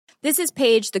This is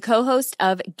Paige, the co-host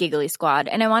of Giggly Squad,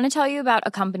 and I want to tell you about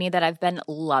a company that I've been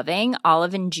loving,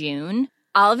 Olive and June.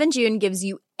 Olive and June gives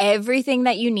you everything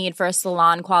that you need for a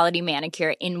salon-quality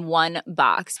manicure in one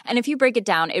box. And if you break it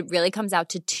down, it really comes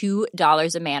out to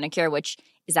 $2 a manicure, which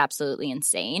is absolutely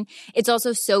insane. It's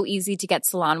also so easy to get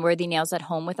salon-worthy nails at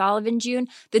home with Olive and June.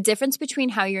 The difference between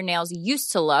how your nails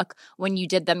used to look when you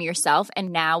did them yourself and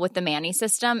now with the Mani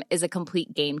system is a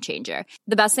complete game changer.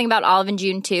 The best thing about Olive and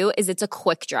June, too, is it's a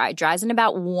quick dry. Dries in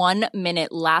about 1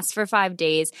 minute, lasts for 5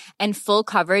 days, and full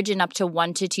coverage in up to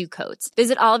 1 to 2 coats.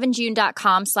 Visit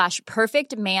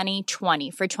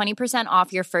oliveandjune.com/perfectmani20 for 20%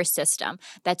 off your first system.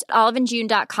 That's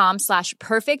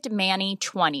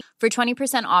oliveandjune.com/perfectmani20 for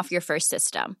 20% off your first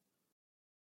system.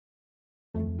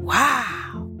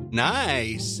 Wow.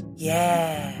 Nice.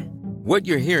 Yeah. What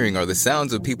you're hearing are the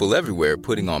sounds of people everywhere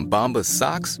putting on Bombas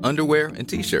socks, underwear, and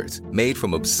T-shirts made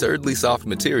from absurdly soft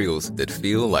materials that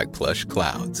feel like plush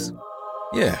clouds.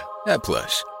 Yeah, that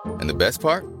plush. And the best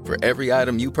part? For every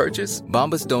item you purchase,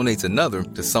 Bombas donates another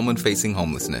to someone facing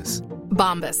homelessness.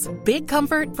 Bombas. Big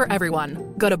comfort for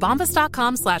everyone. Go to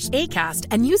bombas.com/ACAST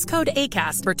and use code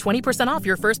ACAST for 20% off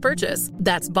your first purchase.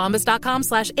 That's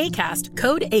bombas.com/ACAST.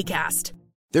 Code ACAST.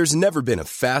 There's never been a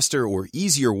faster or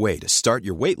easier way to start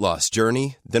your weight loss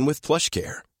journey than with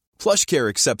PlushCare. PlushCare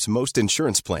accepts most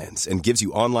insurance plans and gives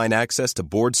you online access to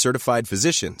board-certified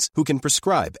physicians who can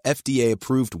prescribe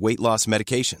FDA-approved weight loss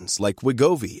medications like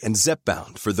Wegovy and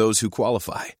Zepbound for those who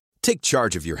qualify. Take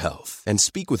charge of your health and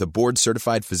speak with a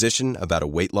board-certified physician about a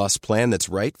weight loss plan that's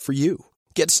right for you.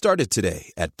 Get started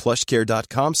today at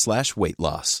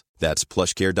plushcare.com/weight-loss. That's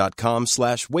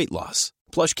plushcare.com/weight-loss.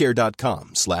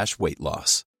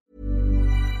 plushcare.com/weight-loss.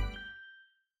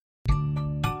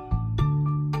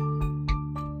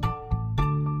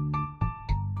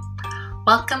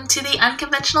 Welcome to the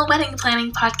Unconventional Wedding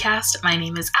Planning Podcast. My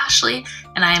name is Ashley,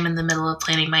 and I am in the middle of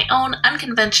planning my own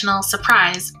unconventional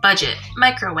surprise budget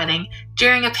micro wedding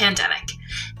during a pandemic.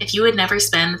 If you would never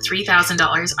spend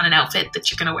 $3,000 on an outfit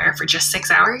that you're going to wear for just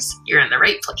 6 hours, you're in the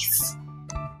right place.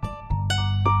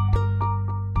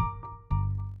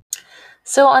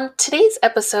 So on today's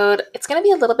episode, it's going to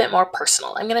be a little bit more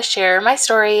personal. I'm going to share my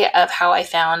story of how I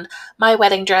found my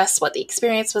wedding dress, what the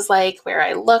experience was like, where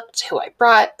I looked, who I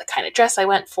brought, the kind of dress I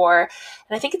went for.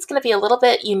 And I think it's going to be a little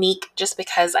bit unique just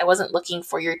because I wasn't looking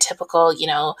for your typical,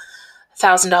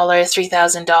 $1,000,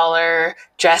 $3,000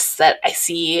 dress that I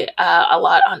see a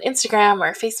lot on Instagram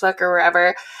or Facebook or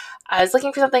wherever. I was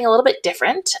looking for something a little bit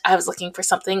different. I was looking for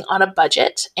something on a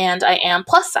budget, and I am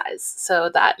plus size, so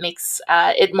that makes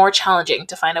it more challenging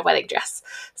to find a wedding dress.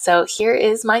 So here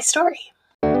is my story.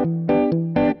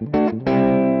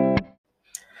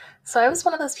 So I was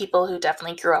one of those people who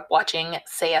definitely grew up watching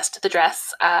Say Yes to the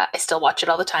Dress. I still watch it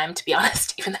all the time, to be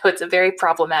honest, even though it's a very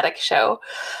problematic show.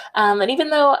 And even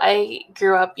though I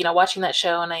grew up, watching that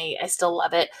show and I still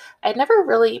love it, I'd never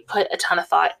really put a ton of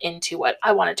thought into what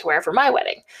I wanted to wear for my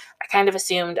wedding. I kind of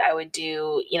assumed I would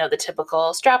do, the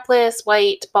typical strapless,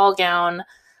 white, ball gown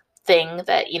thing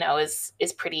that, is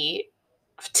pretty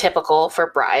typical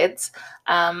for brides.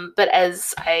 But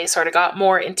as I sort of got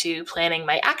more into planning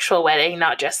my actual wedding,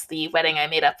 not just the wedding I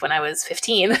made up when I was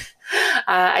 15,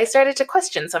 I started to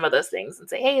question some of those things and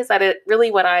say, hey, is that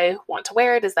really what I want to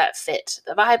wear? Does that fit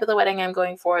the vibe of the wedding I'm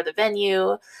going for, the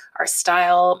venue, our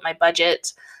style, my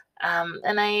budget?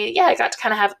 And I got to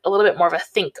kind of have a little bit more of a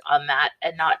think on that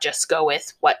and not just go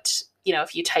with what,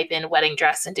 if you type in wedding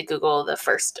dress into Google, the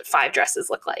first 5 dresses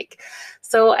look like.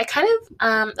 So I kind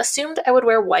of assumed I would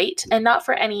wear white, and not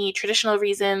for any traditional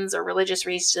reasons or religious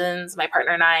reasons. My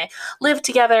partner and I live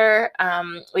together.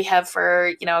 We have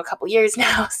for, a couple years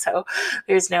now. So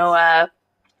there's no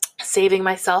saving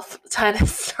myself kind of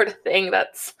sort of thing.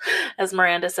 That's, as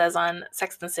Miranda says on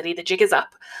Sex and the City, the jig is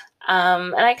up.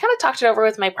 And I kind of talked it over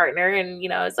with my partner, and,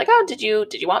 it's like, oh, did you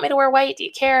want me to wear white? Do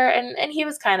you care? And he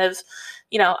was kind of,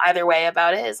 either way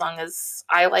about it. As long as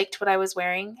I liked what I was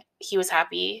wearing, he was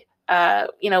happy,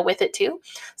 with it too.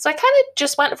 So I kind of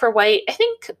just went for white. I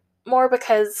think more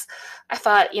because I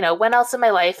thought, when else in my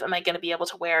life am I going to be able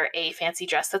to wear a fancy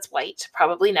dress that's white?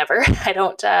 Probably never. I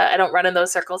don't run in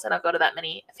those circles. I don't go to that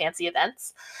many fancy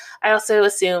events. I also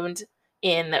assumed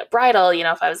in bridal,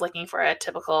 if I was looking for a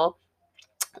typical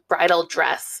bridal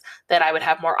dress, that I would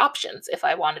have more options if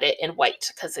I wanted it in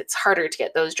white, because it's harder to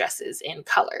get those dresses in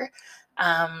color.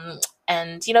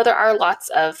 And, there are lots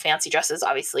of fancy dresses,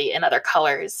 obviously, in other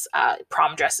colors,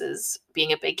 prom dresses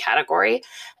being a big category.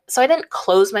 So I didn't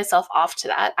close myself off to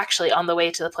that. Actually, on the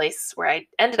way to the place where I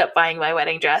ended up buying my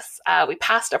wedding dress, we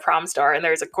passed a prom store, and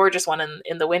there's a gorgeous one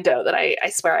in the window that I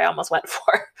swear I almost went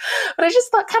for. But I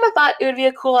just thought it would be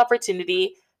a cool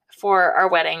opportunity for our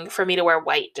wedding for me to wear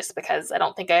white just because I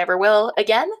don't think I ever will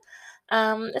again.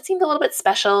 It seemed a little bit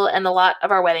special, and a lot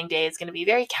of our wedding day is going to be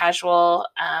very casual.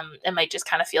 It might just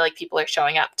kind of feel like people are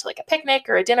showing up to like a picnic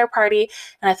or a dinner party,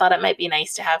 and I thought it might be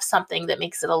nice to have something that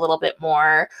makes it a little bit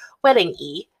more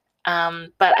wedding-y.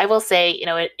 But I will say,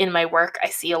 in my work, I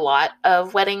see a lot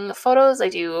of wedding photos. I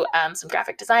do some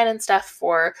graphic design and stuff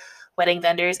for wedding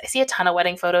vendors. I see a ton of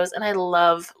wedding photos, and I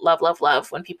love, love, love,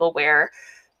 love when people wear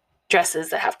dresses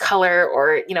that have color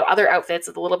or, other outfits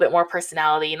with a little bit more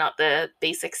personality, not the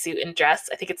basic suit and dress.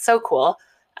 I think it's so cool.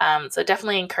 So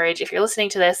definitely encourage, if you're listening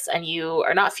to this and you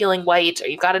are not feeling white or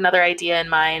you've got another idea in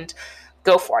mind,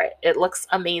 go for it. It looks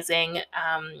amazing.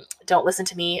 Don't listen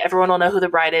to me. Everyone will know who the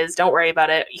bride is. Don't worry about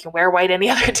it. You can wear white any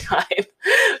other time.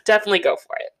 Definitely go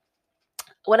for it.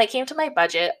 When it came to my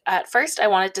budget, at first I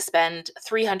wanted to spend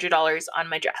 $300 on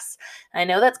my dress. And I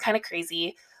know that's kind of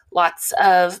crazy. Lots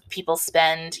of people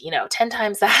spend, 10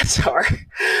 times that or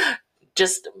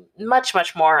just much,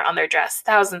 much more on their dress,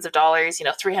 thousands of dollars.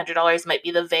 $300 might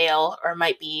be the veil or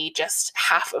might be just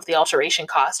half of the alteration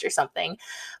cost or something.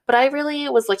 But I really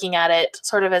was looking at it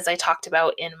sort of as I talked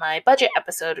about in my budget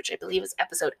episode, which I believe is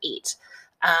episode 8.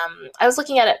 I was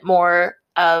looking at it more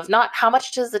of not how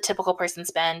much does the typical person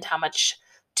spend, how much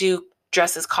do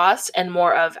dresses cost, and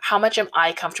more of how much am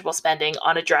I comfortable spending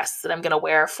on a dress that I'm going to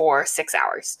wear for 6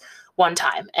 hours one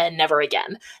time and never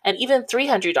again. And even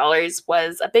 $300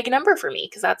 was a big number for me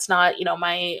because that's not,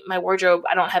 my wardrobe.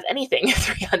 I don't have anything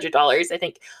 $300. I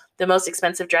think the most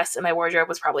expensive dress in my wardrobe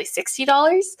was probably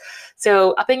 $60.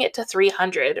 So upping it to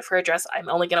 $300 for a dress I'm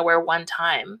only going to wear one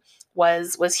time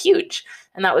was huge.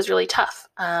 And that was really tough.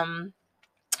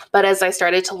 But as I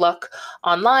started to look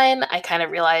online, I kind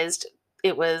of realized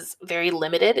it was very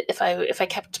limited if I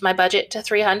kept my budget to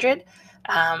 $300,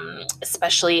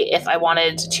 especially if I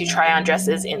wanted to try on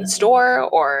dresses in store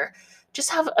or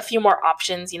just have a few more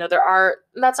options.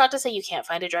 That's not to say you can't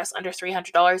find a dress under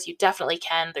 $300. You definitely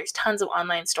can. There's tons of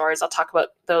online stores. I'll talk about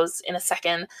those in a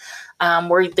second,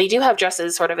 where they do have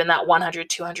dresses sort of in that $100,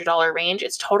 $200 range.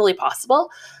 It's totally possible.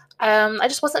 I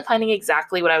just wasn't finding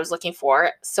exactly what I was looking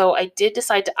for. So I did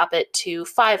decide to up it to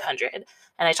 $500.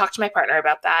 And I talked to my partner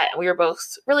about that, and we were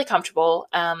both really comfortable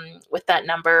with that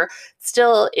number.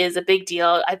 Still is a big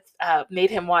deal. I've made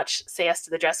him watch Say Yes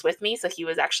to the Dress with me, so he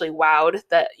was actually wowed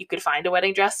that you could find a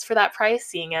wedding dress for that price,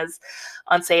 seeing as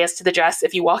on Say Yes to the Dress,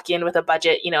 if you walk in with a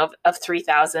budget, of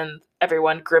 $3,000,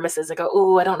 everyone grimaces and go,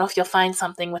 "Ooh, I don't know if you'll find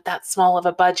something with that small of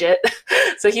a budget."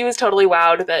 So he was totally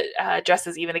wowed that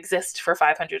dresses even exist for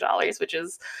 $500, which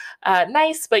is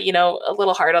nice, but, a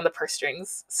little hard on the purse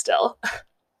strings still.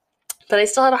 But I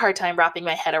still had a hard time wrapping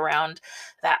my head around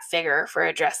that figure for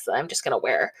a dress that I'm just going to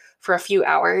wear for a few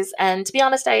hours. And to be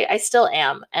honest, I still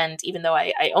am. And even though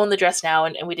I own the dress now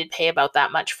and we did pay about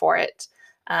that much for it,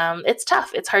 it's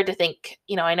tough. It's hard to think,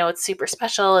 I know it's super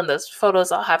special and those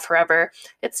photos I'll have forever.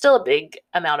 It's still a big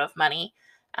amount of money.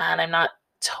 And I'm not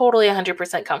totally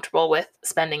 100% comfortable with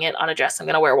spending it on a dress I'm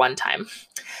going to wear one time.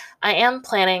 I am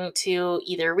planning to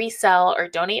either resell or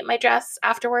donate my dress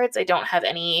afterwards. I don't have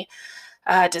any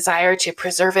desire to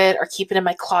preserve it or keep it in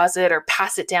my closet or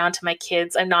pass it down to my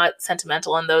kids. I'm not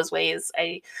sentimental in those ways.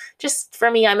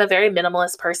 For me, I'm a very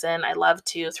minimalist person. I love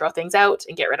to throw things out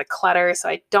and get rid of clutter. So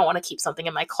I don't want to keep something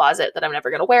in my closet that I'm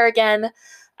never going to wear again.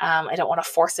 I don't want to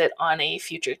force it on a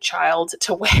future child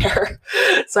to wear.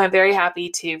 So I'm very happy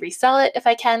to resell it if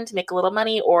I can to make a little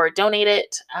money, or donate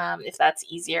it if that's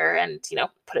easier, and,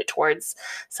 put it towards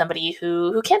somebody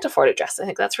who can't afford a dress. I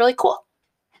think that's really cool.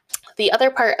 The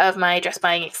other part of my dress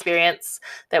buying experience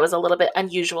that was a little bit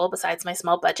unusual besides my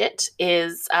small budget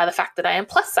is the fact that I am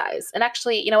plus size. And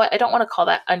actually, you know what? I don't want to call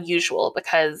that unusual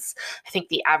because I think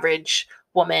the average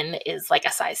woman is like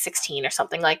a size 16 or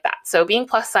something like that. So being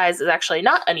plus size is actually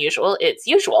not unusual. It's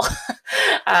usual.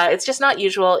 It's just not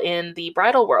usual in the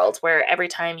bridal world, where every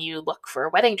time you look for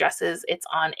wedding dresses, it's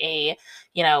on a,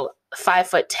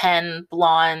 5'10"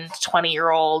 blonde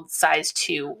 20-year-old size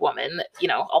 2 woman,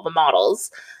 all the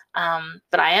models.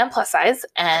 But I am plus size,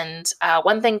 and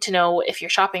one thing to know if you're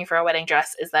shopping for a wedding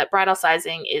dress is that bridal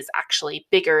sizing is actually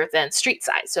bigger than street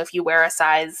size. So if you wear a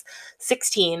size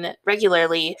 16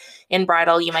 regularly in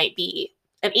bridal, you might be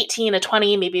an 18, a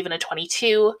 20, maybe even a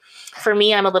 22. For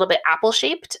me, I'm a little bit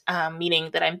apple-shaped, meaning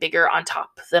that I'm bigger on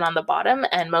top than on the bottom,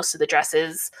 and most of the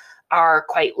dresses are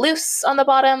quite loose on the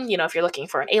bottom, if you're looking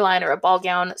for an A-line or a ball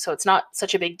gown. So it's not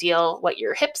such a big deal what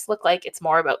your hips look like. It's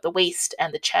more about the waist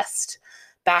and the chest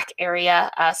back area.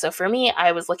 So for me,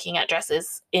 I was looking at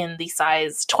dresses in the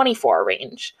size 24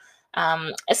 range.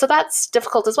 So that's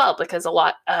difficult as well because a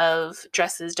lot of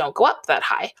dresses don't go up that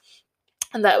high.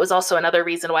 And that was also another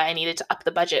reason why I needed to up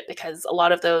the budget, because a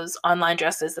lot of those online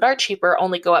dresses that are cheaper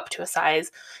only go up to a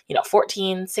size,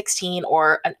 14, 16,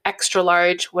 or an extra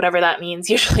large, whatever that means,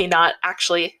 usually not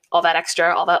actually all that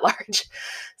extra, all that large.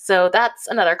 So that's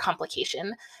another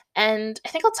complication. And I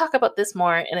think I'll talk about this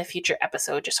more in a future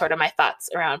episode, just sort of my thoughts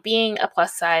around being a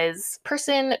plus size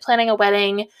person planning a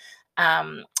wedding.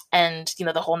 And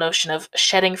the whole notion of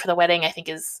shedding for the wedding, I think,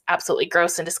 is absolutely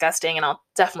gross and disgusting, and I'll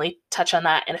definitely touch on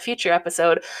that in a future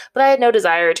episode. But I had no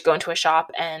desire to go into a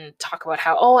shop and talk about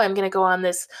how, I'm going to go on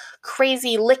this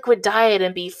crazy liquid diet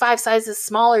and be 5 sizes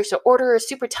smaller, so order a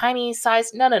super tiny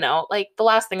size. No. Like, the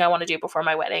last thing I want to do before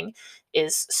my wedding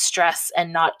is stress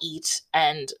and not eat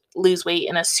and lose weight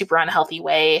in a super unhealthy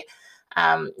way.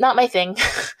 Not my thing,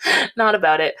 not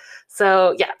about it.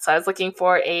 So I was looking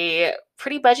for a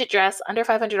pretty budget dress under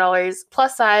 $500,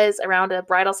 plus size, around a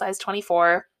bridal size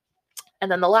 24.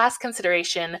 And then the last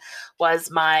consideration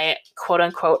was my quote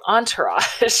unquote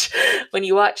entourage. When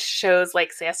you watch shows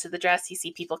like Say Yes to the Dress, you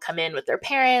see people come in with their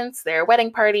parents, their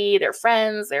wedding party, their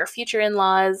friends, their future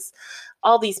in-laws,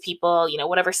 all these people,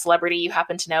 whatever celebrity you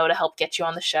happen to know to help get you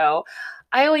on the show.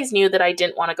 I always knew that I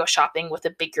didn't want to go shopping with a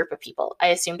big group of people. I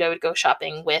assumed I would go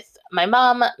shopping with my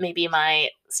mom, maybe my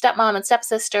stepmom and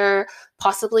stepsister,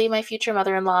 possibly my future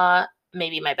mother-in-law,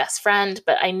 maybe my best friend,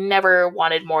 but I never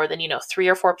wanted more than, 3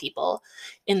 or 4 people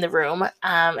in the room.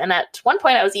 And at one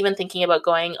point I was even thinking about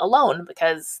going alone,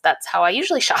 because that's how I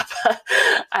usually shop.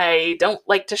 I don't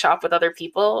like to shop with other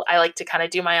people. I like to kind of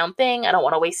do my own thing. I don't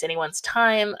want to waste anyone's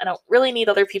time. I don't really need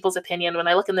other people's opinion. When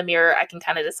I look in the mirror, I can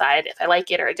kind of decide if I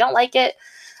like it or I don't like it.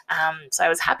 So I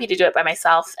was happy to do it by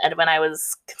myself. And when I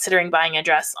was considering buying a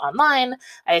dress online,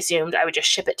 I assumed I would just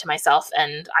ship it to myself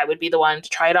and I would be the one to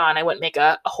try it on. I wouldn't make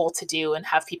a whole to-do and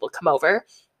have people come over.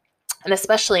 And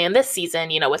especially in this season,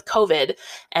 with COVID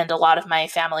and a lot of my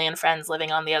family and friends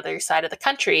living on the other side of the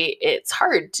country, it's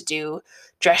hard to do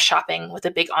dress shopping with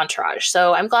a big entourage.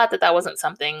 So I'm glad that that wasn't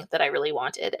something that I really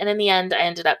wanted. And in the end, I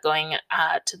ended up going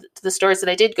to the stores that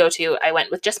I did go to. I went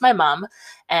with just my mom,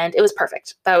 and it was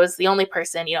perfect. That was the only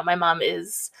person. My mom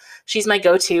she's my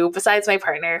go-to besides my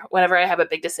partner. Whenever I have a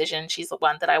big decision, she's the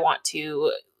one that I want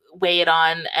to weigh it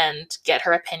on and get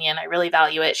her opinion. I really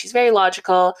value it. She's very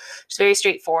logical. She's very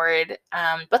straightforward,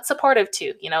 but supportive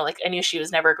too. I knew she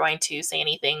was never going to say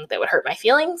anything that would hurt my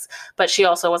feelings, but she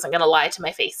also wasn't going to lie to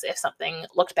my face if something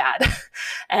looked bad.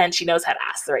 And she knows how to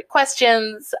ask the right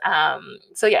questions.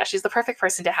 She's the perfect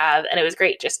person to have. And it was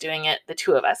great just doing it, the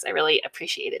two of us. I really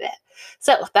appreciated it.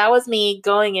 So that was me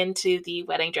going into the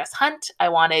wedding dress hunt. I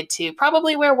wanted to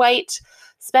probably wear white,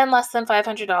 spend less than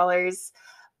 $500,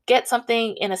 get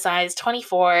something in a size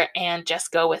 24, and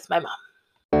just go with my mom.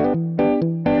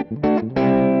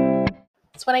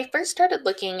 So when I first started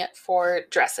looking for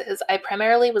dresses, I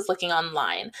primarily was looking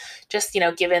online. Just,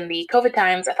 given the COVID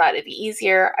times, I thought it'd be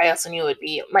easier. I also knew it would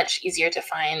be much easier to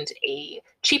find a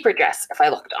cheaper dress if I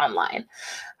looked online.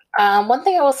 One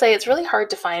thing I will say, it's really hard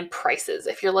to find prices.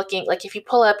 If you're looking, if you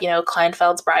pull up,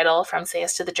 Kleinfeld's Bridal from Say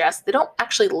Yes to the Dress, they don't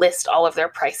actually list all of their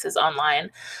prices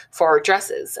online for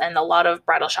dresses, and a lot of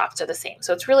bridal shops are the same.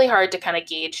 So it's really hard to kind of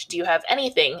gauge, do you have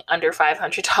anything under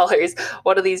 $500?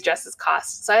 What do these dresses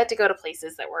cost? So I had to go to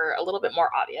places that were a little bit more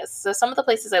obvious. So some of the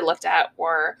places I looked at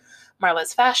were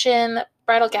Marla's Fashion,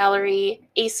 Bridal Gallery,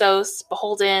 ASOS,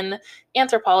 Beholden,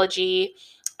 Anthropologie,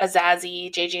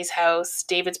 Azazi, JJ's House,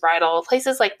 David's Bridal,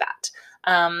 places like that.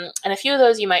 And a few of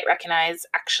those you might recognize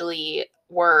actually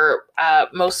were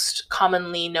most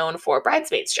commonly known for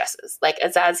bridesmaids dresses, like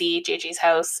Azazi, JJ's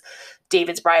House,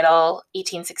 David's Bridal,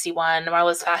 1861,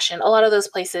 Marla's Fashion. A lot of those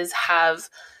places have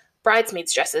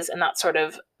bridesmaids dresses, and that's sort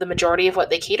of the majority of what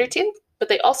they cater to, but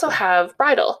they also have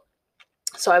bridal.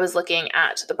 So I was looking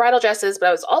at the bridal dresses, but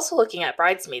I was also looking at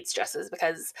bridesmaids dresses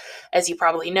because, as you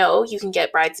probably know, you can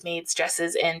get bridesmaids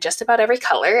dresses in just about every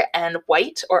color, and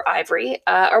white or ivory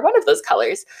are one of those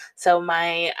colors. So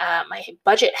my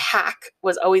budget hack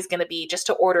was always going to be just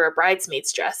to order a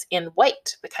bridesmaids dress in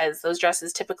white, because those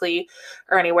dresses typically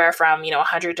are anywhere from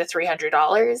 $100 to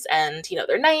 $300, and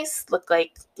they're nice, look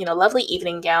like lovely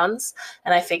evening gowns,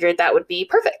 and I figured that would be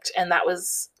perfect. And that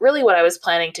was really what I was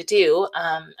planning to do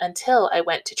until I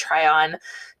went to try on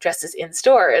dresses in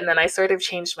store, and then I sort of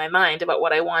changed my mind about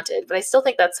what I wanted. But I still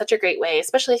think that's such a great way,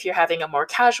 especially if you're having a more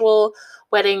casual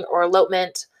wedding or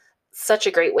elopement, such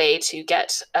a great way to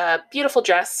get a beautiful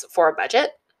dress for a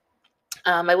budget.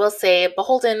 I will say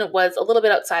Beholden was a little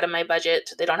bit outside of my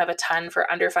budget. They don't have a ton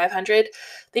for under $500.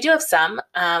 They do have some,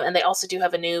 and they also do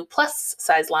have a new plus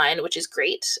size line, which is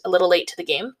great. A little late to the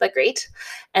game, but great.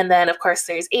 And then, of course,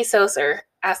 there's ASOS, or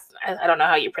I don't know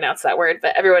how you pronounce that word,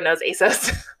 but everyone knows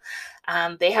ASOS.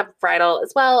 They have bridal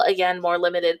as well. Again, more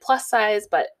limited plus size,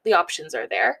 but the options are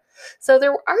there. So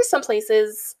there are some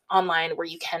places online where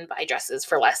you can buy dresses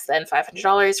for less than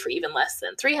 $500, for even less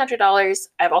than $300.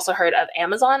 I've also heard of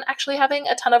Amazon actually having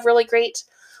a ton of really great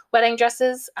wedding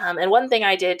dresses. And one thing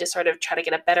I did to sort of try to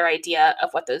get a better idea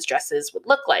of what those dresses would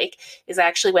look like is I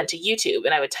actually went to YouTube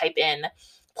and I would type in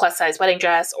plus size wedding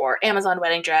dress or Amazon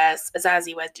wedding dress,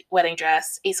 Azazi wedding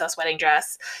dress, ASOS wedding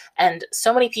dress. And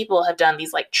so many people have done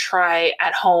these like try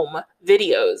at home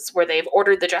videos where they've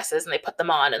ordered the dresses and they put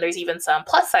them on. And there's even some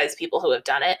plus size people who have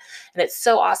done it. And it's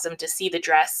so awesome to see the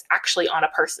dress actually on a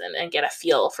person and get a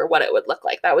feel for what it would look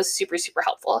like. That was super, super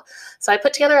helpful. So I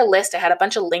put together a list. I had a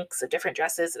bunch of links of different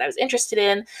dresses that I was interested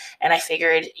in. And I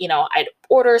figured, I'd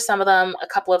order some of them. A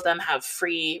couple of them have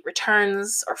free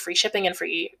returns or free shipping and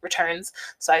free returns.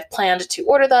 So I've planned to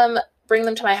order them, bring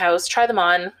them to my house, try them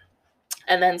on,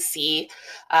 and then see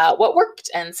what worked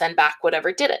and send back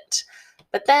whatever didn't.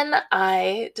 But then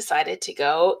I decided to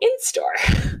go in-store.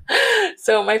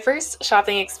 So my first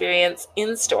shopping experience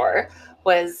in-store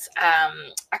was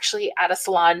actually at a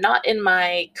salon, not in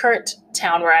my current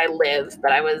town where I live,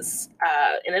 but I was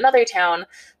in another town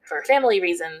for family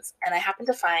reasons, and I happened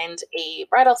to find a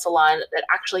bridal salon that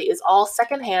actually is all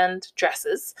secondhand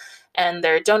dresses, and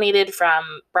they're donated from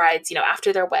brides,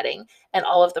 after their wedding, and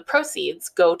all of the proceeds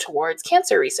go towards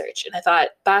cancer research. And I thought,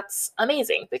 that's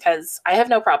amazing, because I have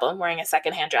no problem wearing a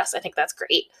secondhand dress. I think that's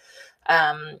great.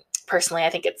 Personally, I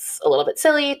think it's a little bit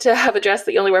silly to have a dress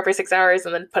that you only wear for 6 hours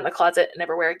and then put in a closet and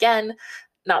never wear again.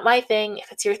 Not my thing.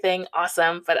 If it's your thing,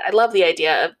 awesome. But I love the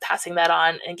idea of passing that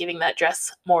on and giving that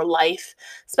dress more life,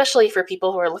 especially for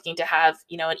people who are looking to have,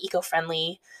 an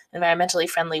eco-friendly, environmentally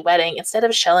friendly wedding. Instead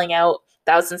of shelling out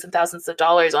thousands and thousands of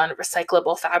dollars on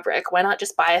recyclable fabric, why not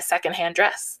just buy a secondhand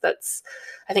dress?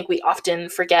 I think we often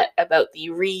forget about the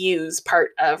reuse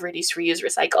part of reduce, reuse,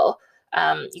 recycle.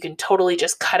 You can totally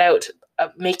just cut out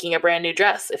making a brand new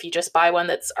dress if you just buy one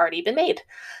that's already been made.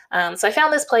 So I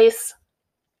found this place.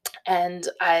 And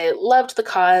I loved the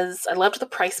cause. I loved the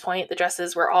price point. The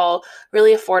dresses were all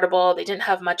really affordable. They didn't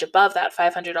have much above that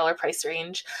 $500 price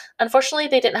range. Unfortunately,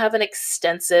 they didn't have an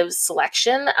extensive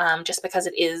selection just because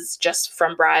it is just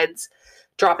from brides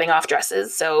dropping off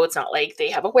dresses. So it's not like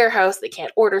they have a warehouse. They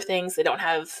can't order things. They don't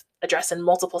have a dress in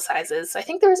multiple sizes. So I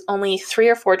think there was only 3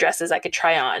 or 4 dresses I could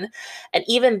try on. And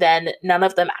even then, none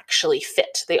of them actually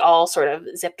fit. They all sort of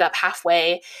zipped up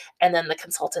halfway. And then the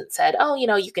consultant said,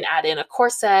 you can add in a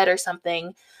corset or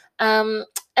something. And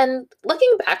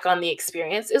looking back on the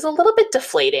experience is a little bit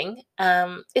deflating.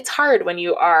 It's hard when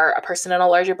you are a person in a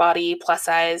larger body, plus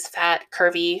size, fat,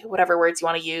 curvy, whatever words you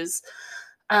want to use.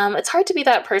 It's hard to be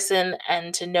that person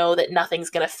and to know that nothing's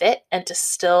going to fit and to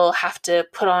still have to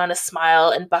put on a smile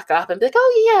and buck up and be like,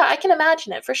 oh yeah, I can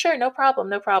imagine it for sure. No problem.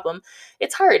 No problem.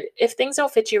 It's hard. If things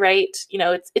don't fit you right,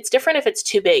 it's different if it's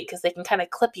too big because they can kind of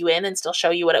clip you in and still show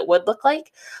you what it would look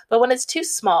like. But when it's too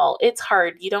small, it's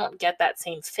hard. You don't get that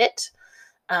same fit.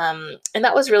 And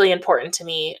that was really important to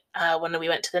me when we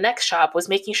went to the next shop, was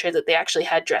making sure that they actually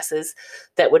had dresses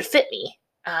that would fit me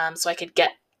so I could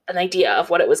get an idea of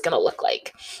what it was going to look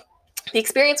like. The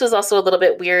experience was also a little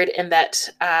bit weird in that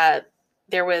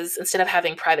there was, instead of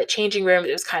having private changing rooms,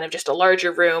 it was kind of just a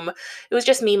larger room. It was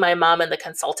just me, my mom, and the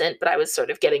consultant, but I was sort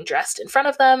of getting dressed in front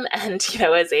of them. And,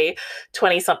 as a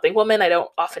 20-something woman, I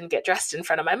don't often get dressed in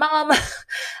front of my mom. It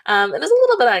was a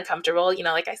little bit uncomfortable.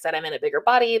 Like I said, I'm in a bigger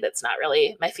body. That's not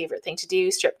really my favorite thing to do,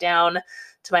 strip down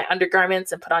to my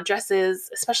undergarments and put on dresses,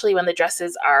 especially when the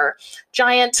dresses are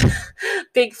giant,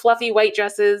 big, fluffy white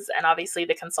dresses. And obviously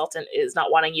the consultant is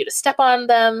not wanting you to step on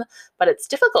them, but it's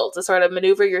difficult to sort of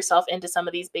maneuver yourself into some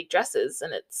of these big dresses.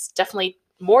 And it's definitely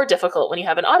more difficult when you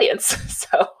have an audience.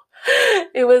 So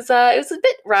it was a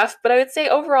bit rough, but I would say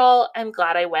overall, I'm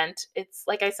glad I went. It's,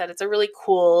 like I said, it's a really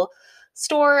cool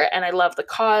store and I love the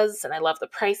cause and I love the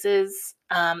prices.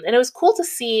 And it was cool to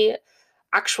see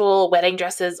actual wedding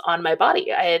dresses on my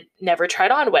body. I had never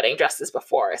tried on wedding dresses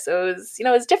before. So it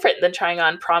was different than trying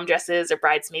on prom dresses or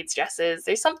bridesmaids dresses.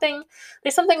 There's something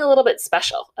a little bit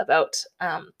special about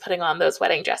putting on those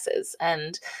wedding dresses.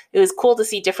 And it was cool to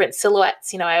see different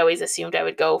silhouettes. I always assumed I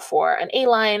would go for an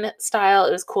A-line style.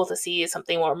 It was cool to see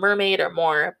something more mermaid or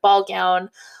more ball gown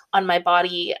on my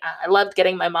body. I loved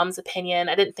getting my mom's opinion.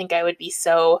 I didn't think I would be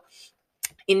so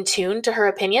in tune to her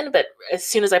opinion, but as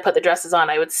soon as I put the dresses on,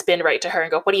 I would spin right to her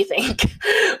and go, what do you think?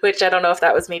 Which I don't know if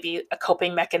that was maybe a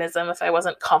coping mechanism. If I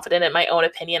wasn't confident in my own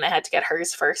opinion, I had to get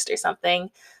hers first or something.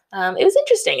 It was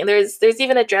interesting. And there's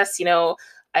even a dress,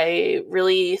 I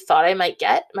really thought I might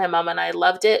get. My mom and I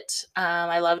loved it.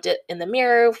 I loved it in the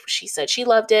mirror. She said she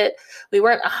loved it. We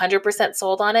weren't 100%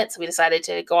 sold on it, so we decided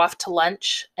to go off to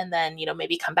lunch and then,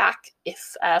 maybe come back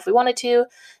if we wanted to.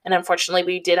 And unfortunately,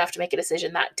 we did have to make a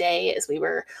decision that day as we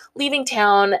were leaving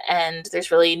town, and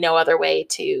there's really no other way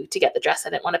to get the dress.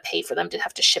 I didn't want to pay for them to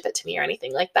have to ship it to me or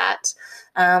anything like that.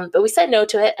 But we said no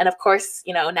to it. And of course,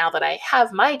 now that I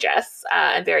have my dress,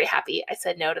 I'm very happy I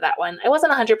said no to that one. I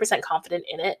wasn't 100% confident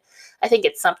in it. I think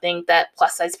it's something that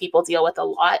plus size people deal with a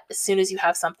lot. As soon as you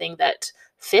have something that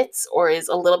fits or is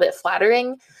a little bit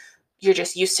flattering, you're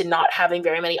just used to not having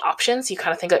very many options. You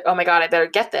kind of think like, oh my God, I better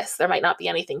get this. There might not be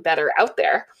anything better out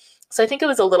there. So I think it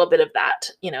was a little bit of that,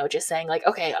 just saying like,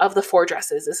 okay, of the 4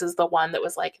 dresses, this is the one that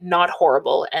was like not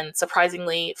horrible and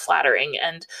surprisingly flattering.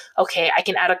 And okay, I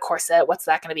can add a corset. What's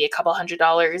that going to be? A couple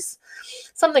 $100s?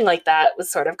 Something like that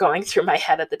was sort of going through my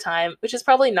head at the time, which is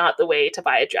probably not the way to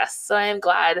buy a dress. So I am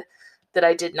glad that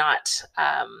I did not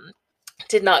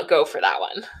go for that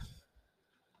one.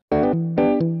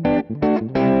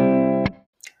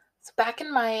 Back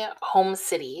in my home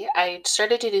city, I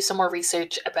started to do some more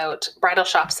research about bridal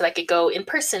shops that I could go in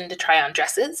person to try on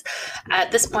dresses.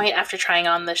 At this point, after trying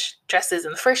on the dresses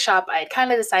in the first shop, I had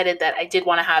kind of decided that I did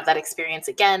want to have that experience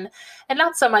again, and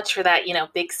not so much for that,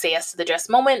 big say yes to the dress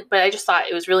moment, but I just thought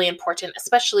it was really important,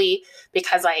 especially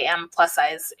because I am plus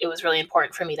size. It was really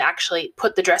important for me to actually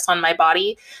put the dress on my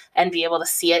body and be able to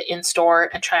see it in store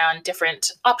and try on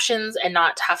different options and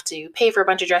not have to pay for a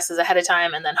bunch of dresses ahead of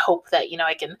time and then hope that,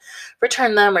 I can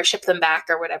return them or ship them back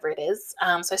or whatever it is.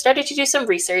 So I started to do some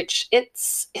research.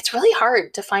 It's really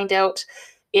hard to find out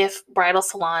if bridal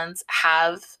salons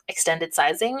have extended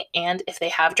sizing and if they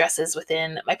have dresses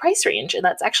within my price range. And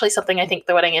that's actually something I think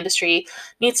the wedding industry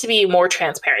needs to be more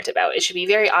transparent about. It should be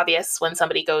very obvious when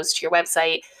somebody goes to your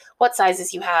website what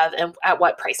sizes you have and at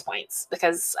what price points,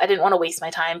 because I didn't want to waste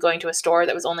my time going to a store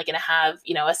that was only going to have,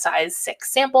 a size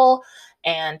 6 sample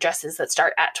and dresses that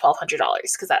start at $1,200,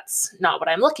 because that's not what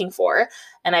I'm looking for.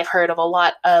 And I've heard of a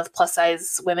lot of plus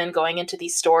size women going into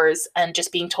these stores and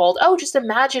just being told, oh, just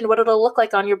imagine what it'll look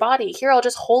like on your body. Here, I'll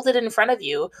just hold it in front of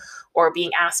you, or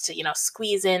being asked to,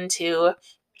 squeeze into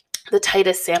the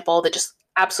tightest sample that just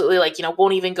absolutely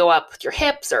won't even go up your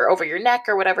hips or over your neck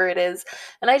or whatever it is.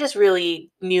 And I just really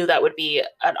knew that would be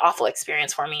an awful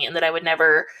experience for me and that I would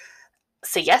never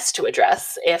say yes to a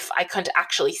dress if I couldn't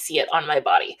actually see it on my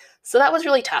body. So that was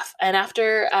really tough. And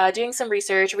after doing some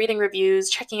research, reading reviews,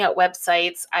 checking out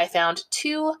websites, I found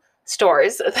 2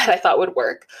 stores that I thought would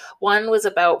work. One was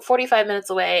about 45 minutes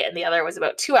away and the other was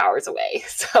about 2 hours away.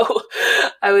 So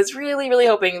I was really, really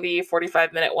hoping the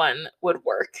 45-minute one would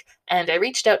work. And I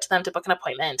reached out to them to book an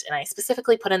appointment, and I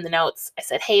specifically put in the notes, I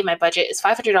said, hey, my budget is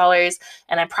 $500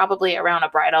 and I'm probably around a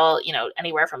bridal,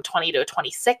 anywhere from 20 to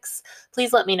 26.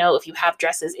 Please let me know if you have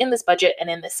dresses in this budget and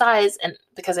in this size. And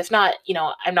because if not,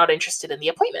 I'm not interested in the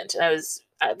appointment. And I was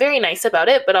very nice about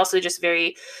it, but also just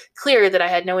very clear that I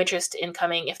had no interest in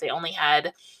coming if they only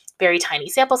had very tiny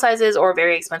sample sizes or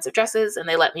very expensive dresses. And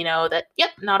they let me know that, yep,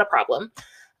 not a problem.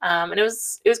 And it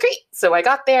was great. So I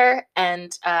got there,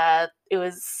 and it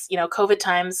was, COVID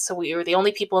times. So we were the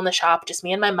only people in the shop, just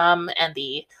me and my mom and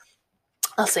the,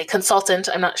 I'll say consultant.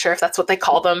 I'm not sure if that's what they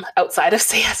call them outside of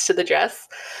say yes to the dress.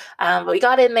 But we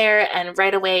got in there, and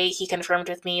right away he confirmed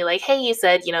with me like, hey, you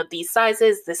said, these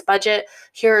sizes, this budget,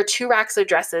 here are 2 racks of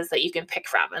dresses that you can pick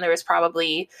from. And there was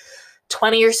probably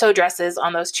 20 or so dresses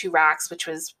on those 2 racks, which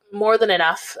was more than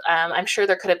enough. I'm sure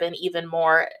there could have been even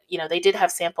more. They did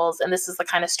have samples, and this is the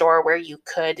kind of store where you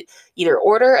could either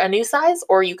order a new size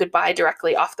or you could buy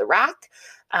directly off the rack,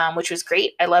 which was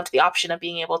great. I loved the option of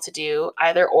being able to do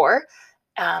either or.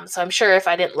 So I'm sure if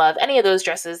I didn't love any of those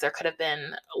dresses, there could have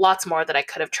been lots more that I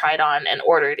could have tried on and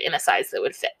ordered in a size that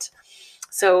would fit.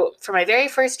 So for my very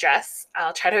first dress,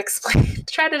 I'll try to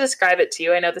describe it to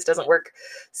you. I know this doesn't work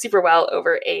super well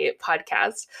over a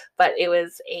podcast, but it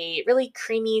was a really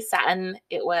creamy satin.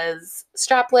 It was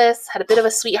strapless, had a bit of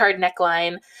a sweetheart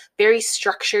neckline, very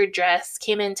structured dress,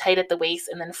 came in tight at the waist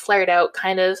and then flared out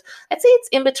kind of, I'd say it's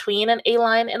in between an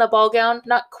A-line and a ball gown,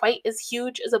 not quite as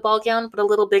huge as a ball gown, but a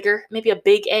little bigger, maybe a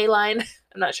big A-line.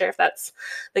 I'm not sure if that's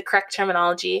the correct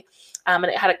terminology. And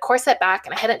it had a corset back,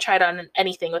 and I hadn't tried on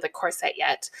anything with a corset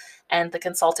yet. And the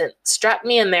consultant strapped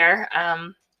me in there,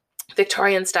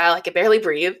 Victorian style. I could barely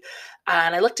breathe.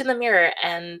 And I looked in the mirror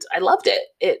and I loved it.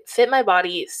 It fit my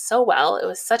body so well. It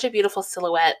was such a beautiful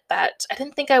silhouette that I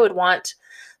didn't think I would want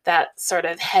that sort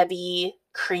of heavy,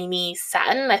 creamy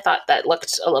satin. I thought that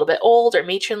looked a little bit old or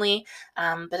matronly,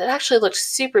 but it actually looked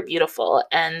super beautiful.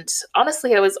 And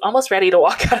honestly, I was almost ready to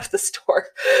walk out of the store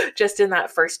just in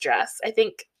that first dress. I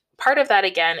think part of that,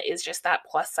 again, is just that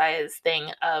plus size thing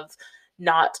of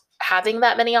not having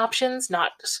that many options,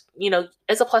 not,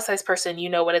 as a plus size person, you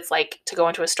know what it's like to go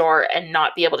into a store and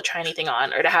not be able to try anything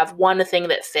on, or to have one thing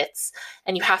that fits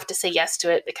and you have to say yes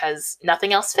to it because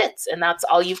nothing else fits and that's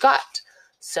all you've got.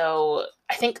 So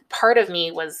I think part of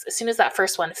me was, as soon as that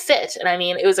first one fit, and I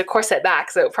mean, it was a corset back,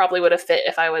 so it probably would have fit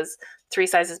if I was 3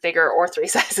 sizes bigger or 3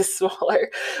 sizes smaller,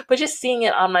 but just seeing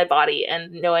it on my body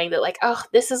and knowing that, like, oh,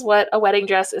 this is what a wedding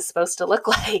dress is supposed to look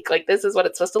like this is what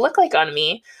it's supposed to look like on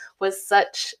me, was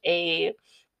such a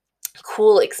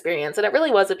cool experience. And it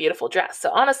really was a beautiful dress. So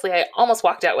honestly, I almost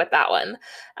walked out with that one.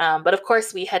 But of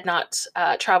course, we had not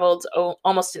traveled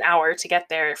almost an hour to get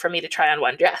there for me to try on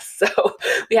one dress. So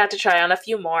we had to try on a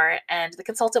few more. And the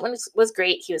consultant was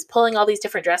great. He was pulling all these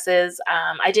different dresses.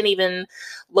 I didn't even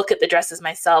look at the dresses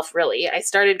myself, really. I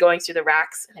started going through the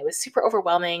racks and it was super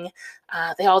overwhelming.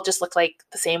 They all just looked like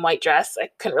the same white dress. I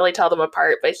couldn't really tell them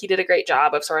apart, but he did a great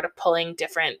job of sort of pulling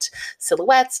different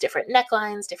silhouettes, different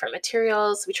necklines, different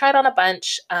materials. We tried on a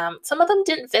bunch. Some of them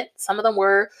didn't fit. Some of them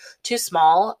were too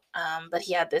small. But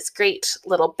he had this great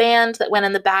little band that went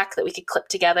in the back that we could clip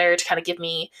together to kind of give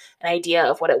me an idea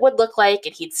of what it would look like.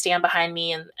 And he'd stand behind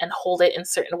me and hold it in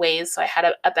certain ways. So I had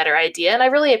a better idea. And I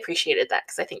really appreciated that,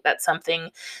 because I think that's something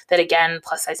that, again,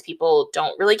 plus size people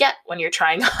don't really get when you're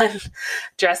trying on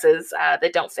dresses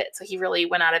that don't fit. So he really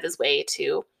went out of his way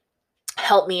to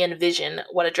help me envision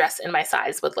what a dress in my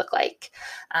size would look like.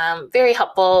 Very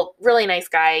helpful, really nice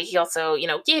guy. He also,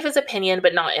 gave his opinion,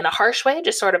 but not in a harsh way,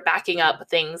 just sort of backing up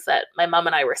things that my mom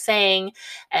and I were saying.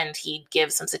 And he'd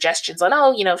give some suggestions on,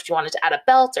 if you wanted to add a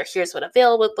belt, or here's what a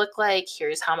veil would look like,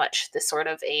 here's how much this sort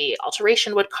of a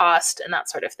alteration would cost, and that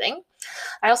sort of thing.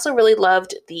 I also really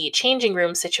loved the changing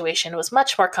room situation. It was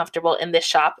much more comfortable in this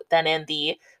shop than in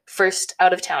the first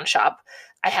out-of-town shop.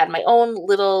 I had my own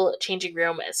little changing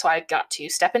room, so I got to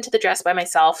step into the dress by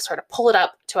myself, sort of pull it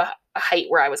up to a height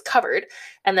where I was covered,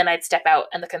 and then I'd step out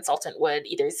and the consultant would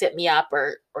either zip me up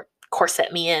or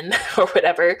corset me in or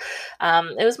whatever.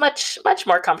 It was much, much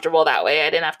more comfortable that way. I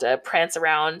didn't have to prance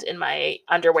around in my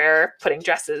underwear, putting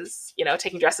dresses,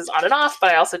 taking dresses on and off,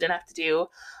 but I also didn't have to do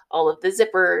all of the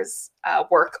zippers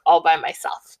work all by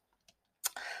myself.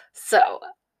 So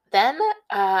then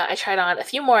I tried on a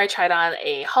few more. I tried on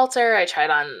a halter. I tried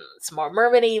on some more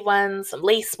mermaidy ones, some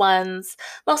lace ones,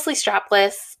 mostly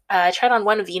strapless. I tried on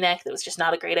one V-neck that was just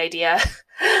not a great idea.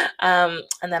 And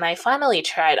then I finally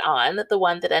tried on the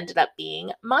one that ended up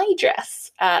being my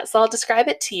dress. So I'll describe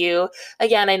it to you.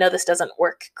 Again, I know this doesn't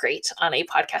work great on a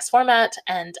podcast format,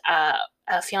 and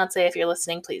fiance, if you're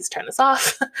listening, please turn this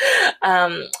off.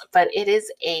 But it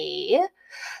is a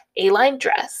A-line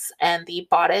dress, and the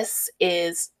bodice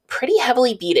is pretty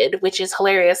heavily beaded, which is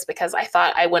hilarious because I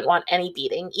thought I wouldn't want any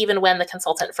beading. Even when the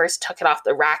consultant first took it off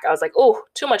the rack, I was like, oh,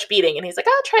 too much beading. And he's like,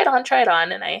 oh, try it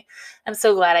on. And I'm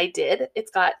so glad I did. It's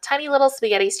got tiny little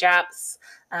spaghetti straps,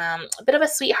 a bit of a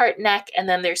sweetheart neck, and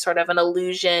then there's sort of an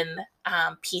illusion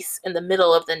piece in the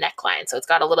middle of the neckline. So it's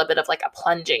got a little bit of like a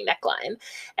plunging neckline.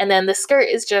 And then the skirt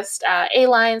is just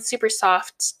A-line, super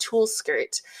soft tulle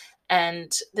skirt.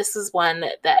 And this is one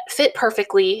that fit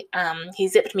perfectly. He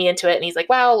zipped me into it and he's like,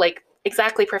 wow, like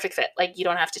exactly perfect fit. Like you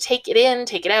don't have to take it in,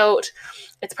 take it out.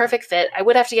 It's perfect fit. I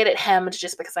would have to get it hemmed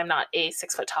just because I'm not a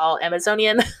 6 foot tall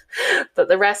Amazonian, but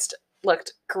the rest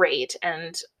looked great.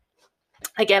 And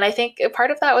again, I think part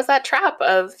of that was that trap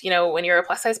of, when you're a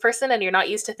plus size person and you're not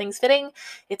used to things fitting,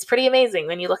 it's pretty amazing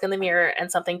when you look in the mirror and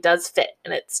something does fit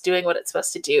and it's doing what it's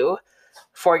supposed to do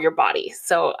for your body.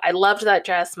 So I loved that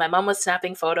dress. My mom was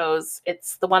snapping photos.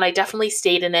 It's the one I definitely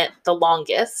stayed in it the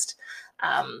longest.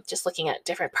 Just looking at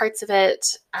different parts of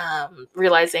it,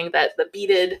 realizing that the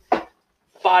beaded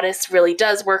bodice really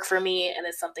does work for me and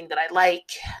is something that I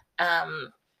like.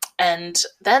 And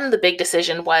then the big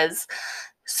decision was,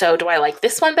 so do I like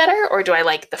this one better or do I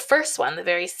like the first one, the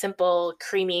very simple,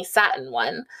 creamy satin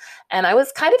one? And I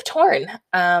was kind of torn.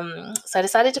 So I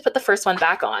decided to put the first one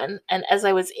back on. And as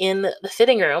I was in the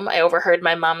fitting room, I overheard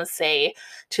my mom say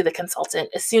to the consultant,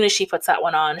 as soon as she puts that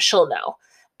one on, she'll know.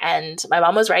 And my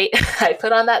mom was right. I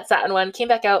put on that satin one, came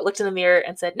back out, looked in the mirror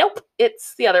and said, nope,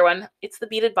 it's the other one. It's the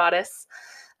beaded bodice.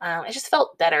 I just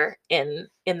felt better in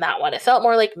that one. It felt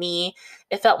more like me.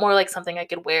 It felt more like something I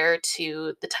could wear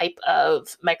to the type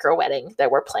of micro wedding that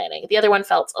we're planning. The other one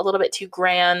felt a little bit too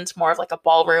grand, more of like a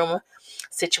ballroom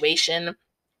situation.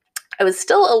 I was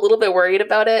still a little bit worried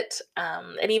about it.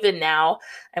 And even now,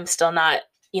 I'm still not,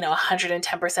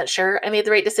 110% sure I made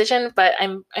the right decision, but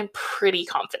I'm pretty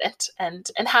confident and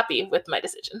happy with my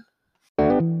decision.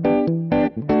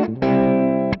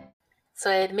 So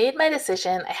I had made my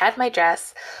decision, I had my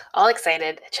dress, all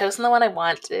excited, I'd chosen the one I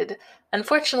wanted.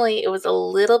 Unfortunately, it was a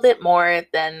little bit more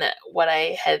than what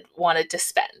I had wanted to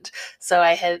spend. So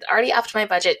I had already upped my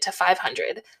budget to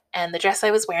 $500, and the dress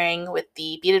I was wearing with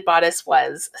the beaded bodice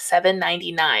was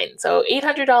 $799. So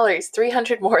 $800,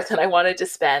 $300 more than I wanted to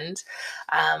spend.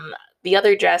 The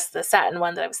other dress, the satin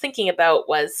one that I was thinking about,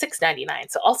 was $699,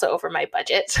 so also over my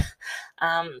budget.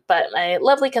 But my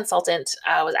lovely consultant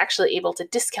was actually able to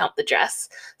discount the dress.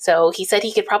 So he said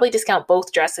he could probably discount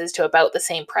both dresses to about the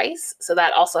same price. So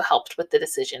that also helped with the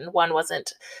decision. One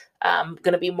wasn't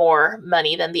going to be more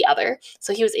money than the other.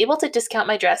 So he was able to discount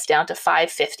my dress down to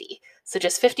 $550. So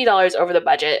just $50 over the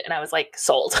budget, and I was like,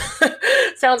 sold.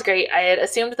 Sounds great. I had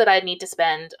assumed that I'd need to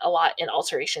spend a lot in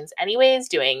alterations anyways,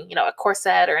 doing, a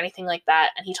corset or anything like that.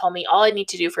 And he told me all I need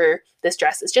to do for this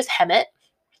dress is just hem it,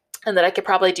 and that I could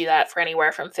probably do that for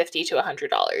anywhere from $50 to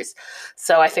 $100.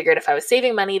 So I figured if I was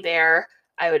saving money there,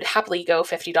 I would happily go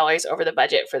 $50 over the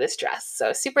budget for this dress.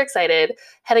 So super excited,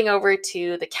 heading over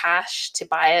to the cash to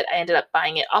buy it. I ended up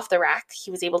buying it off the rack.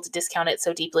 He was able to discount it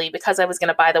so deeply because I was going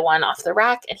to buy the one off the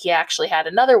rack, and he actually had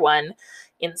another one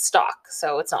in stock.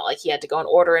 So it's not like he had to go and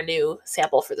order a new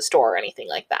sample for the store or anything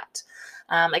like that.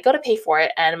 I go to pay for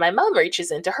it, and my mom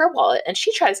reaches into her wallet and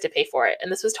she tries to pay for it.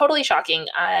 And this was totally shocking.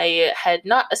 I had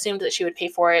not assumed that she would pay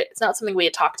for it. It's not something we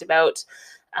had talked about.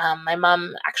 My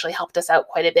mom actually helped us out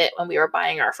quite a bit when we were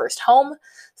buying our first home.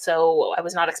 So I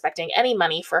was not expecting any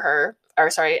money from her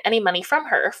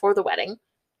for the wedding.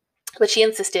 But she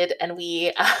insisted, and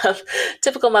we,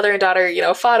 typical mother and daughter,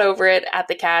 fought over it at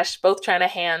the cash, both trying to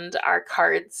hand our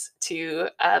cards to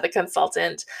the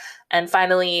consultant. And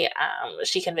finally,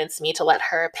 she convinced me to let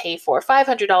her pay for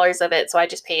 $500 of it. So I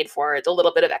just paid for the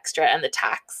little bit of extra and the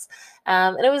tax.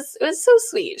 And it was so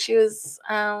sweet. She was,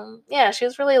 she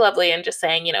was really lovely, and just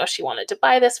saying, she wanted to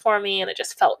buy this for me, and it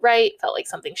just felt right, felt like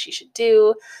something she should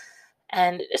do.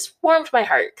 And it just warmed my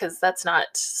heart, because that's not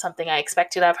something I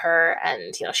expected of her.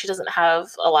 And, she doesn't have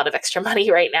a lot of extra money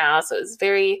right now. So it was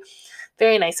very,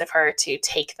 very nice of her to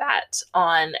take that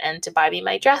on and to buy me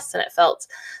my dress. And it felt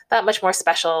that much more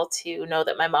special to know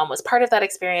that my mom was part of that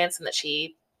experience and that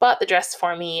she bought the dress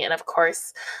for me. And of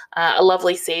course, a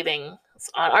lovely savings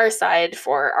on our side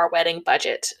for our wedding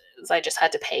budget. I just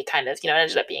had to pay kind of, it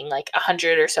ended up being like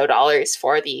 $100 or so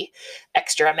for the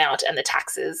extra amount and the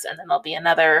taxes. And then there'll be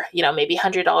another, maybe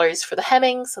 $100 for the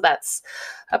hemming. So that's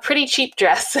a pretty cheap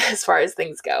dress as far as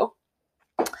things go.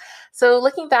 So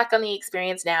looking back on the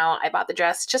experience now, I bought the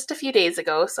dress just a few days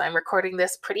ago, so I'm recording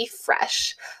this pretty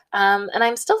fresh. And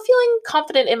I'm still feeling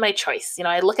confident in my choice.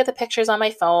 I look at the pictures on my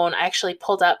phone. I actually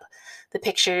pulled up the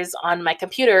pictures on my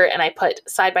computer, and I put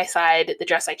side by side the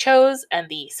dress I chose and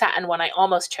the satin one I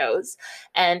almost chose.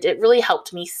 And it really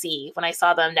helped me see, when I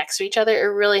saw them next to each other,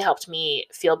 it really helped me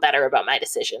feel better about my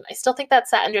decision. I still think that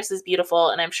satin dress is beautiful,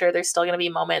 and I'm sure there's still going to be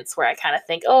moments where I kind of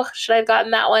think, oh, should I have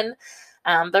gotten that one?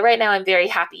 But right now I'm very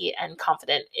happy and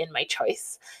confident in my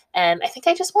choice. And I think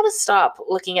I just want to stop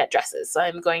looking at dresses. So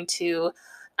I'm going to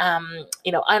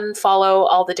unfollow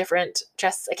all the different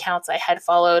dress accounts I had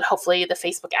followed. Hopefully the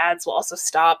Facebook ads will also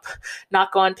stop,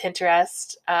 not go on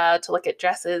Pinterest to look at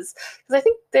dresses. Because I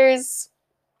think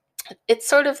it's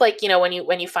sort of like,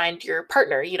 when you find your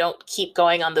partner, you don't keep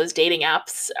going on those dating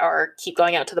apps or keep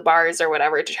going out to the bars or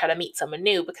whatever to try to meet someone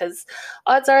new, because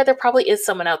odds are there probably is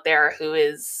someone out there who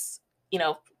is,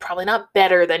 probably not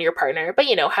better than your partner, but,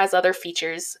 has other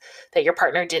features that your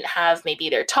partner didn't have. Maybe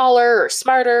they're taller or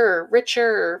smarter or richer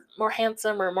or more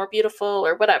handsome or more beautiful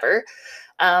or whatever.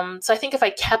 So I think if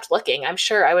I kept looking, I'm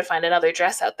sure I would find another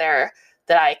dress out there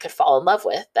that I could fall in love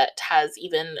with that has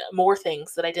even more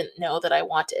things that I didn't know that I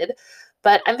wanted.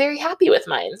 But I'm very happy with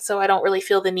mine, so I don't really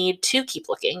feel the need to keep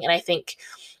looking. And I think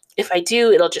if I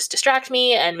do, it'll just distract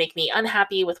me and make me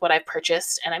unhappy with what I've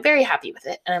purchased, and I'm very happy with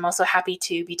it. And I'm also happy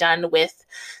to be done with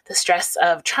the stress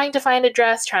of trying to find a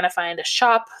dress, trying to find a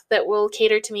shop that will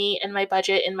cater to me and my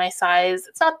budget and my size.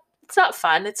 It's not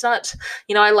fun. It's not,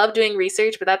 I love doing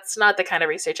research, but that's not the kind of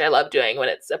research I love doing when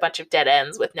it's a bunch of dead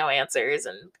ends with no answers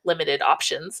and limited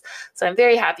options. So I'm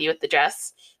very happy with the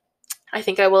dress. I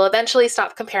think I will eventually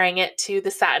stop comparing it to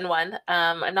the satin one.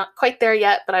 I'm not quite there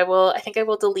yet, but I think I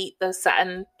will delete those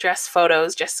satin dress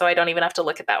photos just so I don't even have to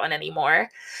look at that one anymore.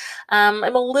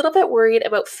 I'm a little bit worried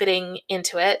about fitting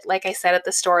into it. Like I said at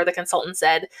the store, the consultant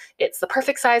said, it's the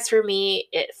perfect size for me.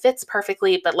 It fits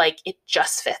perfectly, but it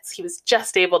just fits. He was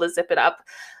just able to zip it up.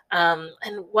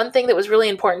 And one thing that was really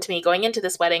important to me going into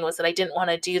this wedding was that I didn't want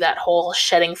to do that whole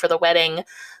shedding for the wedding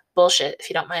bullshit, if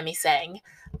you don't mind me saying.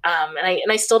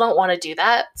 And I still don't want to do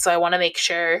that. So I want to make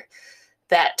sure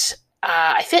that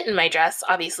I fit in my dress,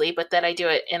 obviously, but that I do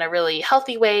it in a really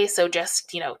healthy way. So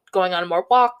just, going on more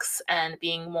walks and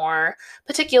being more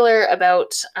particular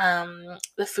about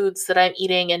the foods that I'm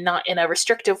eating and not in a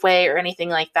restrictive way or anything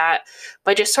like that,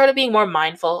 but just sort of being more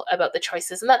mindful about the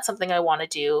choices. And that's something I want to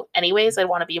do anyways. I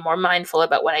want to be more mindful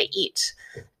about what I eat.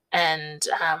 And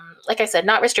like I said,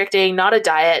 not restricting, not a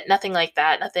diet, nothing like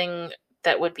that, nothing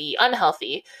that would be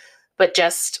unhealthy, but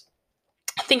just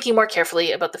thinking more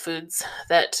carefully about the foods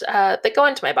that go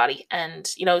into my body, and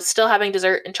still having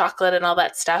dessert and chocolate and all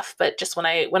that stuff, but just when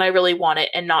I really want it,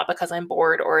 and not because I'm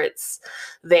bored or it's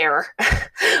there,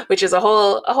 which is a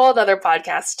whole other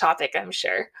podcast topic, I'm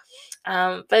sure.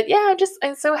 But yeah,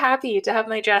 I'm so happy to have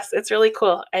my dress. It's really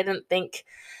cool. I didn't think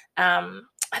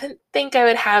I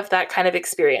would have that kind of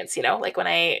experience, like when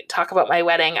I talk about my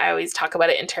wedding, I always talk about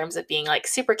it in terms of being like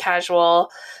super casual.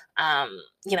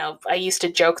 I used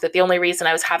to joke that the only reason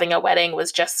I was having a wedding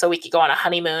was just so we could go on a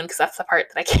honeymoon, because that's the part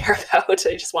that I care about.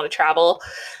 I just want to travel.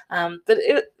 But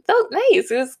it felt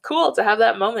nice. It was cool to have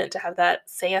that moment, to have that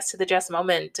say yes to the dress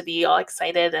moment, to be all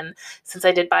excited. And since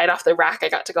I did buy it off the rack, I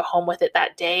got to go home with it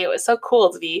that day. It was so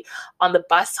cool to be on the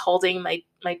bus holding my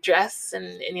dress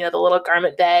and the little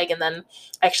garment bag. And then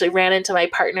I actually ran into my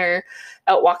partner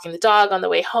out walking the dog on the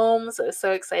way home. So it was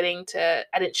so exciting I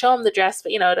didn't show him the dress, but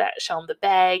to show him the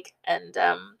bag and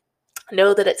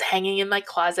know that it's hanging in my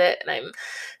closet. And I'm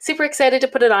super excited to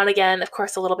put it on again. Of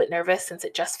course, a little bit nervous since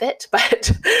it just fit, but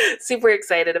super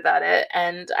excited about it.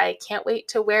 And I can't wait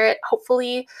to wear it,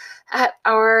 hopefully at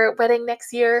our wedding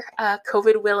next year,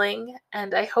 COVID willing.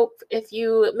 And I hope if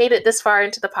you made it this far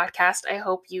into the podcast, I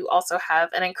hope you also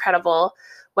have an incredible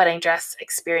wedding dress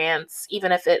experience,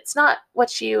 even if it's not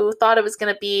what you thought it was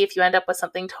going to be. If you end up with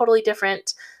something totally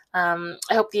different, I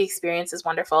hope the experience is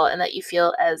wonderful and that you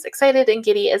feel as excited and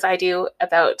giddy as I do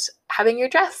about having your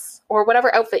dress or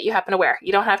whatever outfit you happen to wear.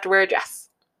 You don't have to wear a dress.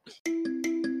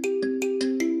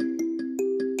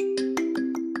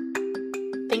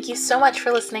 Thank you so much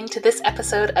for listening to this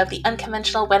episode of the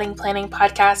Unconventional Wedding Planning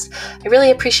Podcast. I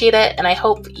really appreciate it, and I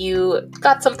hope you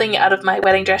got something out of my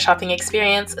wedding dress shopping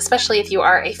experience, especially if you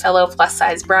are a fellow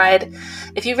plus-size bride.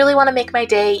 If you really want to make my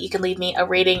day, you can leave me a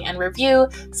rating and review,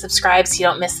 subscribe so you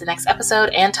don't miss the next episode,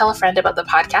 and tell a friend about the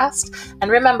podcast.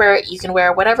 And remember, you can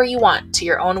wear whatever you want to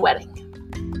your own wedding.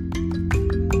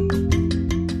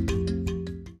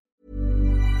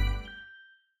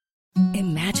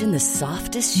 Imagine the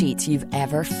softest sheets you've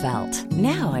ever felt.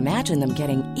 Now imagine them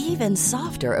getting even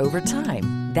softer over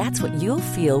time. That's what you'll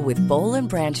feel with Boll &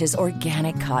 Branch's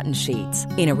organic cotton sheets.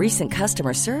 In a recent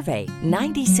customer survey,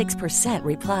 96%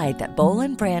 replied that Boll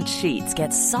 & Branch sheets get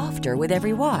softer with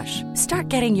every wash. Start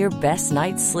getting your best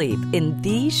night's sleep in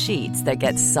these sheets that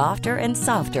get softer and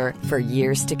softer for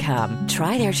years to come.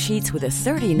 Try their sheets with a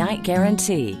 30-night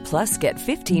guarantee. Plus, get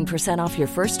 15% off your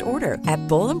first order at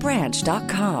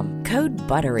bollandbranch.com. Code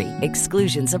BUTTERY.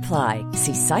 Exclusions apply.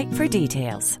 See site for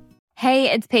details.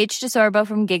 Hey, it's Paige DeSorbo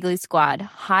from Giggly Squad.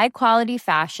 High quality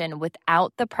fashion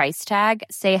without the price tag.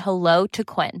 Say hello to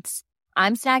Quince.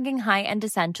 I'm snagging high-end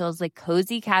essentials like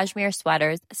cozy cashmere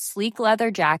sweaters, sleek leather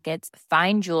jackets,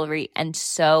 fine jewelry, and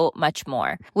so much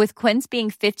more. With Quince being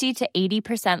 50 to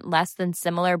 80% less than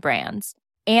similar brands.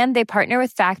 And they partner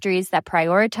with factories that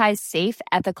prioritize safe,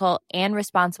 ethical, and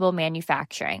responsible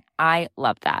manufacturing. I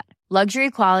love that.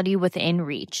 Luxury quality within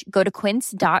reach. Go to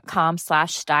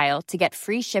quince.com/style to get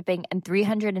free shipping and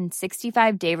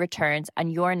 365-day returns on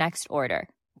your next order.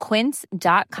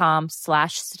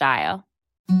 Quince.com/style.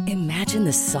 Imagine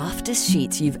the softest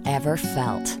sheets you've ever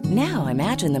felt. Now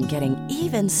imagine them getting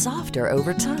even softer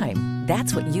over time.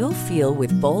 That's what you'll feel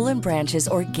with Boll & Branch's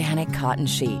organic cotton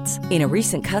sheets. In a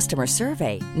recent customer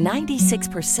survey,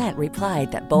 96%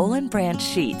 replied that Boll & Branch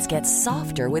sheets get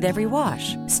softer with every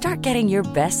wash. Start getting your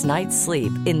best night's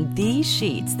sleep in these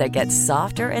sheets that get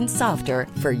softer and softer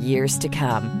for years to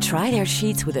come. Try their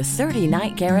sheets with a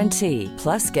 30-night guarantee.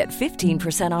 Plus, get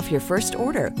 15% off your first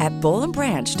order at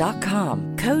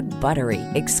bollandbranch.com. Code BUTTERY.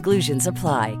 Exclusions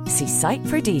apply. See site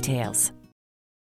for details.